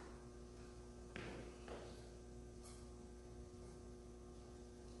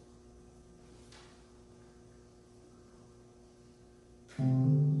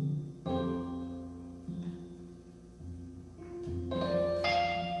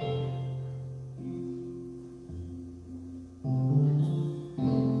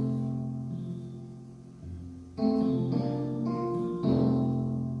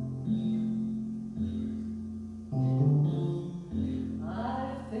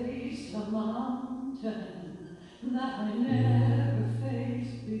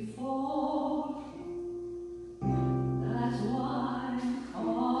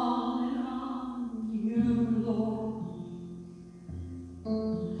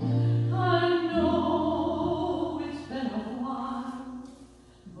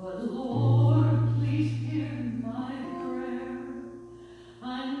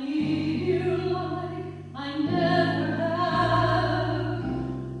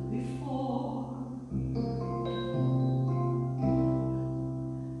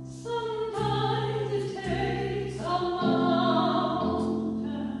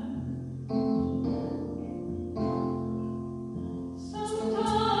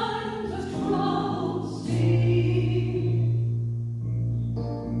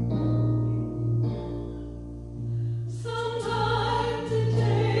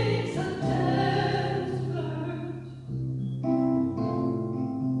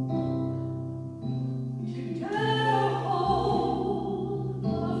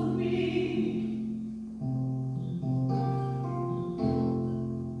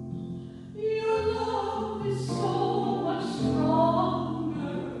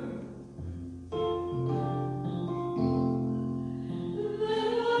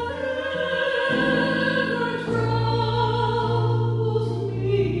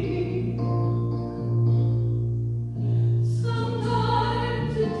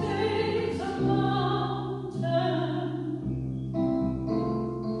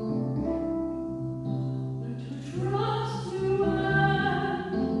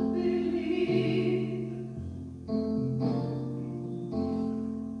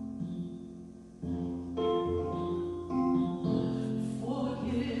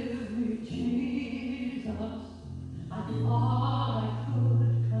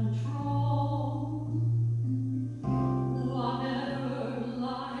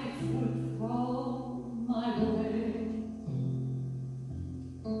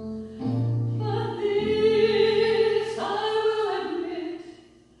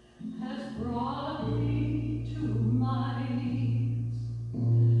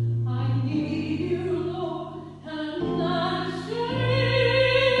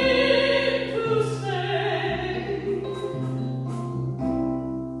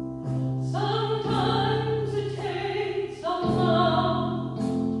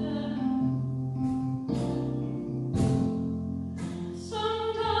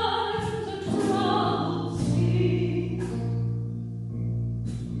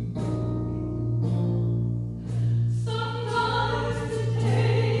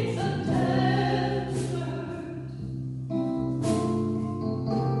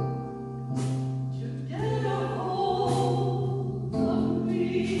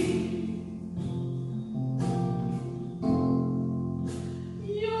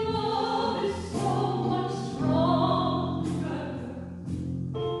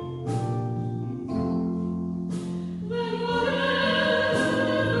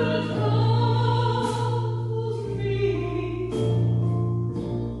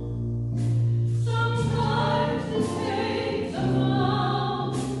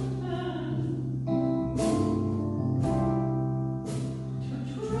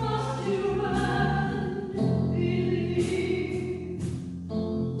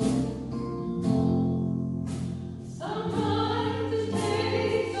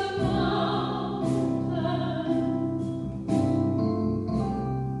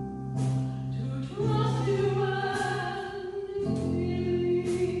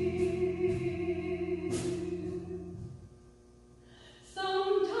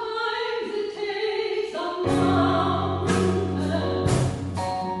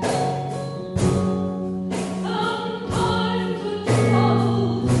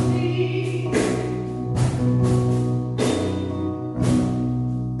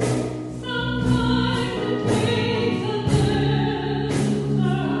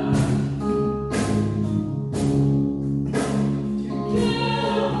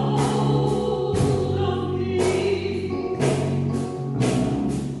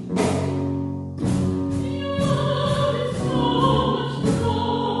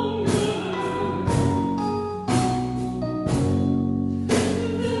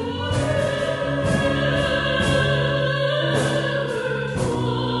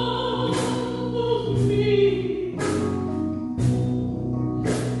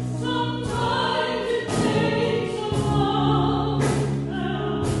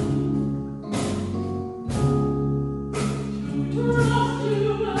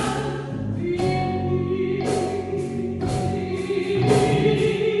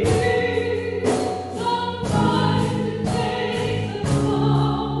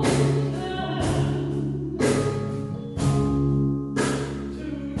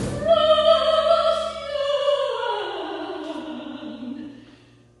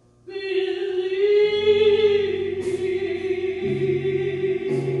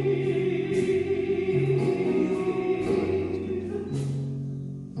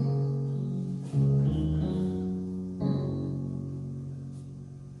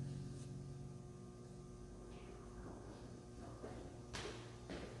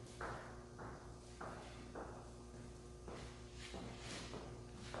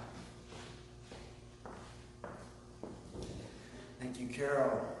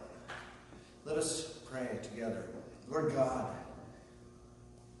 Carol. Let us pray together. Lord God,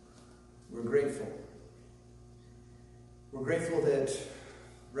 we're grateful. We're grateful that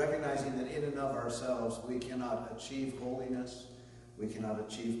recognizing that in and of ourselves we cannot achieve holiness, we cannot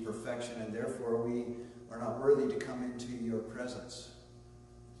achieve perfection, and therefore we are not worthy to come into your presence.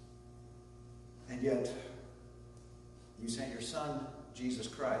 And yet, you sent your Son, Jesus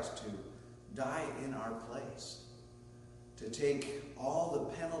Christ, to die in our place, to take all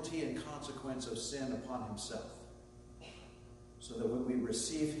the penalty and consequence of sin upon himself, so that when we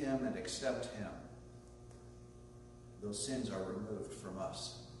receive him and accept him, those sins are removed from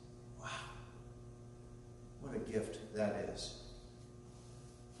us. Wow. What a gift that is.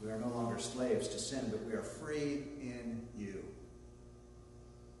 We are no longer slaves to sin, but we are free in you.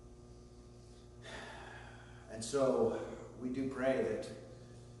 And so we do pray that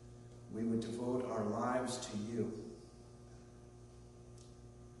we would devote our lives to you.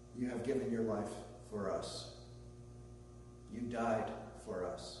 You have given your life for us. You died for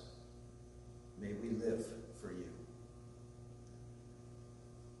us. May we live for you.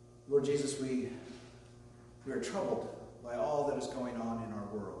 Lord Jesus, we are troubled by all that is going on in our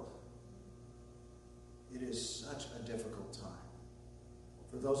world. It is such a difficult time.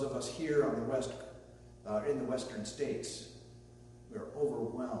 For those of us here on in the western states, we are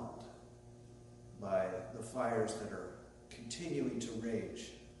overwhelmed by the fires that are continuing to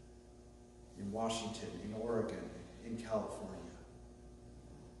rage in Washington, in Oregon, in California.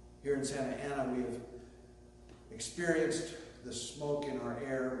 Here in Santa Ana, we have experienced the smoke in our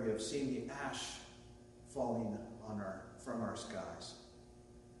air. We have seen the ash falling from our skies.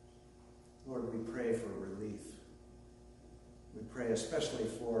 Lord, we pray for relief. We pray especially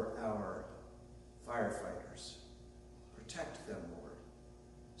for our firefighters. Protect them, Lord.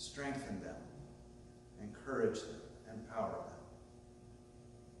 Strengthen them. Encourage them. Empower them.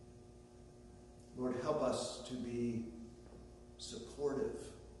 Lord, help us to be supportive.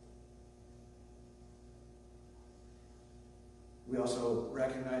 We also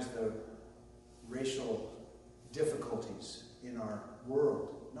recognize the racial difficulties in our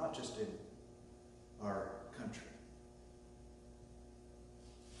world, not just in our country.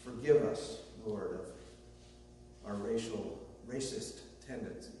 Forgive us, Lord, of our racist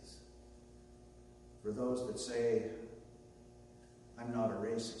tendencies. For those that say, I'm not a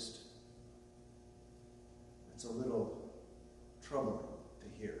racist, it's a little troubling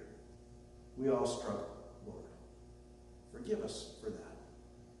to hear. We all struggle, Lord. Forgive us for that.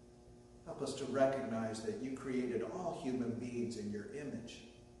 Help us to recognize that you created all human beings in your image.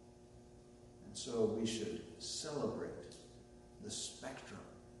 And so we should celebrate the spectrum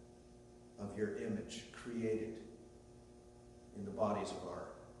of your image created in the bodies of our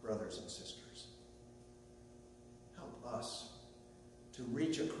brothers and sisters. Help us to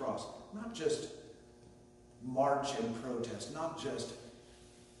reach across, not just march and protest, not just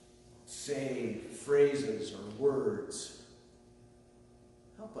say phrases or words.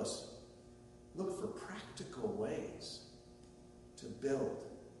 Help us look for practical ways to build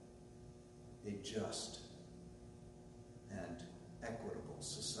a just and equitable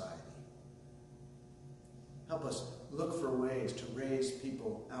society. Help us look for ways to raise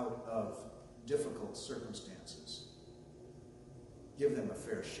people out of difficult circumstances. Give them a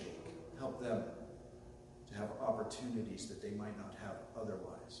fair shake. Help them to have opportunities that they might not have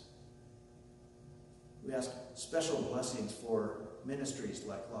otherwise. We ask special blessings for ministries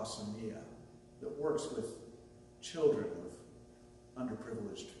like La Semilla that works with children of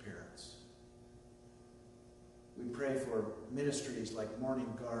underprivileged parents. We pray for ministries like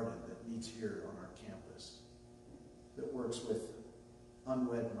Morning Garden that meets here on our campus, that works with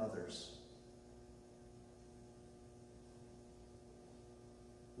unwed mothers.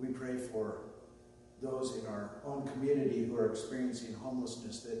 We pray for those in our own community who are experiencing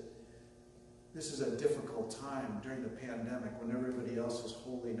homelessness, that this is a difficult time during the pandemic when everybody else is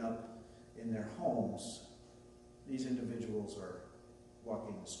holding up in their homes. These individuals are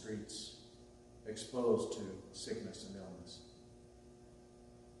walking the streets, exposed to sickness and illness.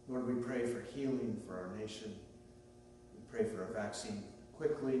 Lord, we pray for healing for our nation. We pray for a vaccine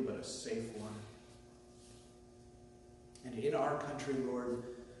quickly, but a safe one. And in our country, Lord,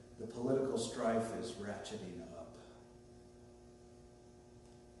 the political strife is ratcheting up.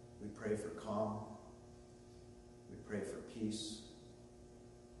 We pray for calm. We pray for peace.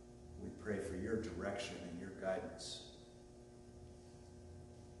 We pray for your direction and your guidance.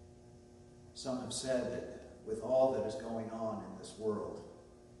 Some have said that with all that is going on in this world,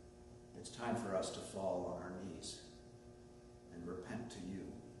 it's time for us to fall on our knees and repent to you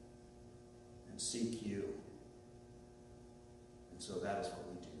and seek you and And so that is what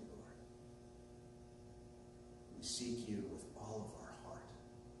we do, Lord. We seek you with all of our heart,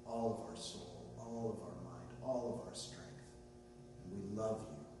 all of our soul, all of our mind, all of our strength. And we love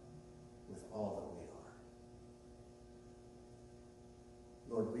you with all that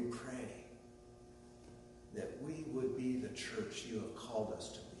we are. Lord, we pray that we would be the church you have called us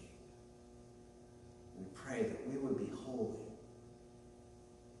to be. We pray that we would be holy,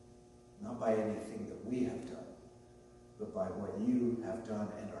 not by anything that we have done, but by what you have done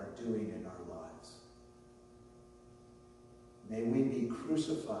and are doing in our lives. May we be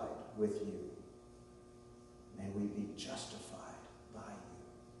crucified with you. May we be justified by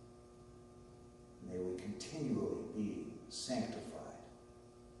you. May we continually be sanctified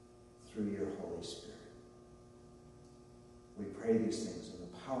through your Holy Spirit. We pray these things in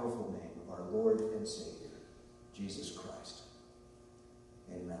the powerful name of our Lord and Savior, Jesus Christ.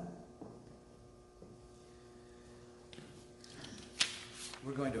 Amen.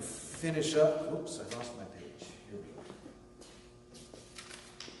 We're going to finish up. Oops, I lost my page. Here we go.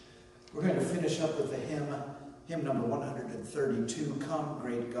 We're going to finish up with the hymn number 132, Come,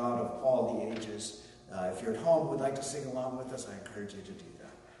 Great God of All the Ages. If you're at home and would like to sing along with us, I encourage you to do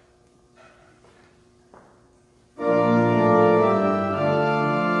that. Oh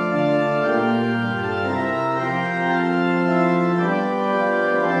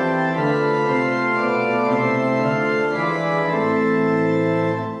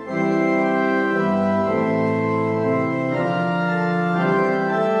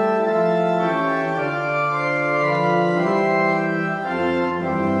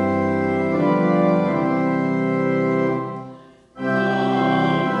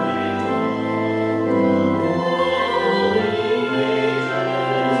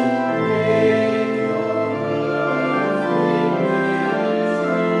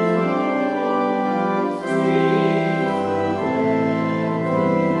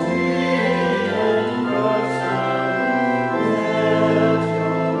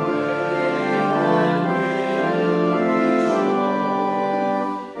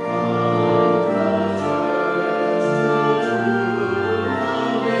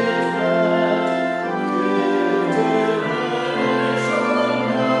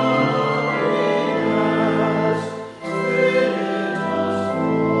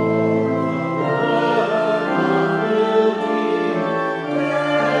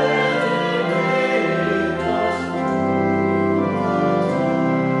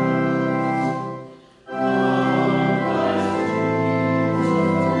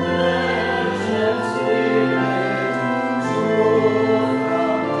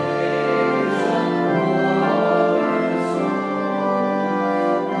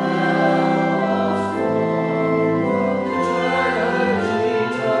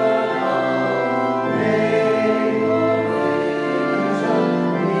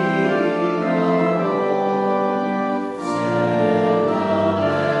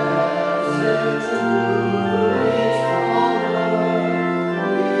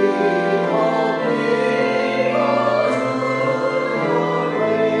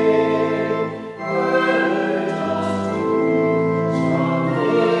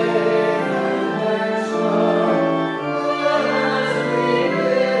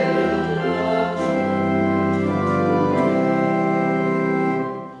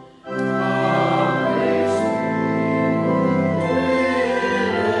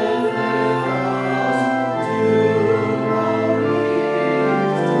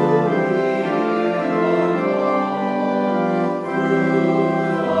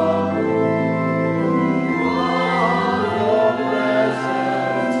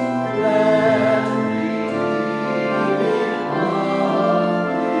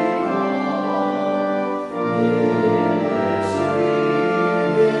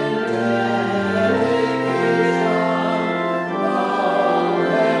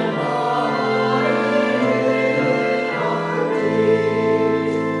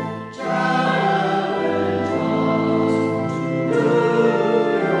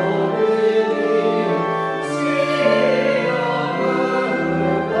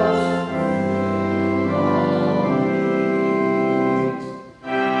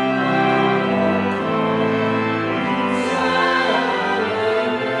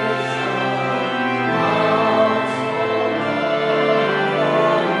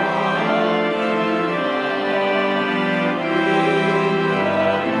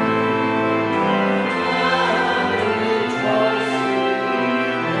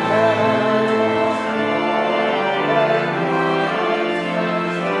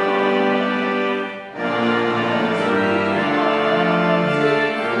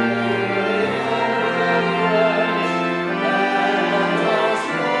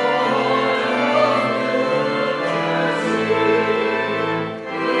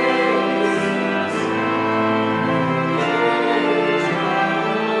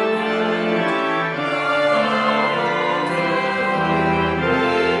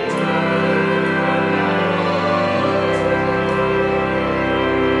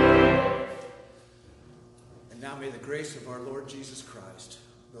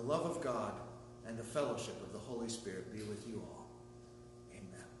fellowship of the Holy Spirit be with you all.